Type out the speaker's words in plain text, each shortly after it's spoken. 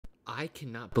I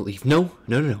cannot believe, no.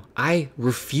 I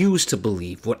refuse to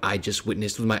believe what I just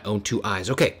witnessed with my own 2 eyes.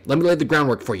 Okay, let me lay the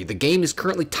groundwork for you. The game is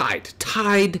currently tied.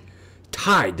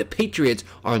 The Patriots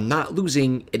are not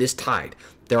losing, it is tied.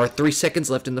 There are 3 seconds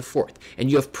left in the 4th, and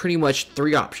you have pretty much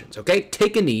 3 options, okay?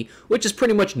 Take a knee, which is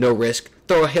pretty much no risk.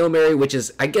 Throw a Hail Mary, which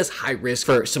is, I guess, high risk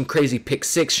for some crazy pick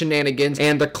 6 shenanigans,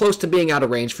 and they're close to being out of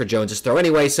range for Jones' throw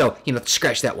anyway, so,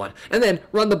 scratch that one. And then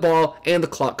run the ball and the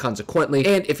clock consequently,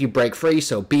 and if you break free,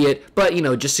 so be it, but,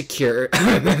 just secure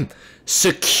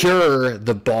secure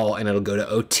the ball and it'll go to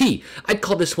OT. I'd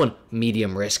call this one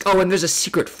medium risk. Oh, and there's a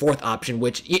secret 4th option,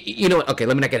 which, you know what? Okay,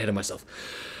 let me not get ahead of myself.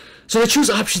 So they choose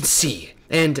option C.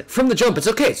 And from the jump, it's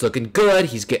okay. It's looking good.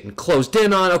 He's getting closed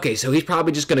in on. Okay, so he's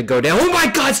probably just going to go down. Oh, my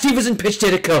God, Stevenson pitched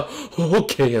it.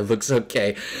 Okay, it looks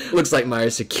okay. Looks like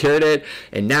Myers secured it.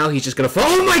 And now he's just going to fall.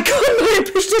 Oh, my God,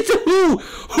 Myers pitched it to who?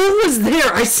 Who was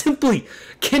there? I simply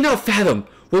cannot fathom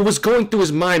what was going through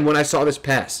his mind when I saw this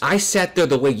pass. I sat there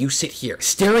the way you sit here,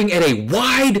 staring at a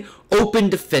wide open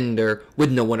defender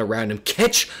with no one around him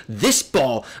catch this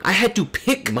ball. I had to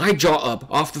pick my jaw up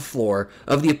off the floor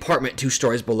of the apartment 2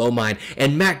 stories below mine,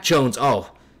 and Mac Jones,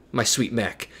 oh, my sweet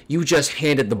Mac, you just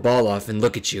handed the ball off, and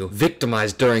look at you,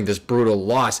 victimized during this brutal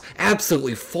loss,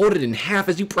 absolutely folded in half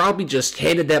as you probably just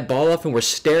handed that ball off and were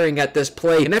staring at this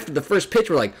play. And after the first pitch,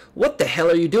 we're like, what the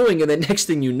hell are you doing? And the next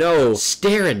thing you know,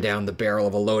 staring down the barrel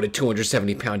of a loaded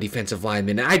 270-pound defensive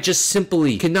lineman. And I just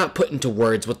simply cannot put into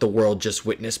words what the world just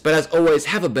witnessed. But as always,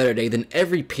 have a better day than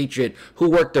every Patriot who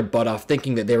worked their butt off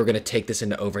thinking that they were going to take this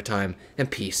into overtime.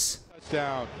 And peace.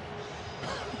 Touchdown.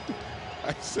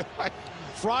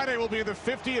 Friday will be the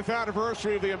 50th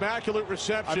anniversary of the Immaculate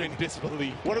Reception. I'm in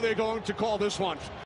disbelief. What are they going to call this one?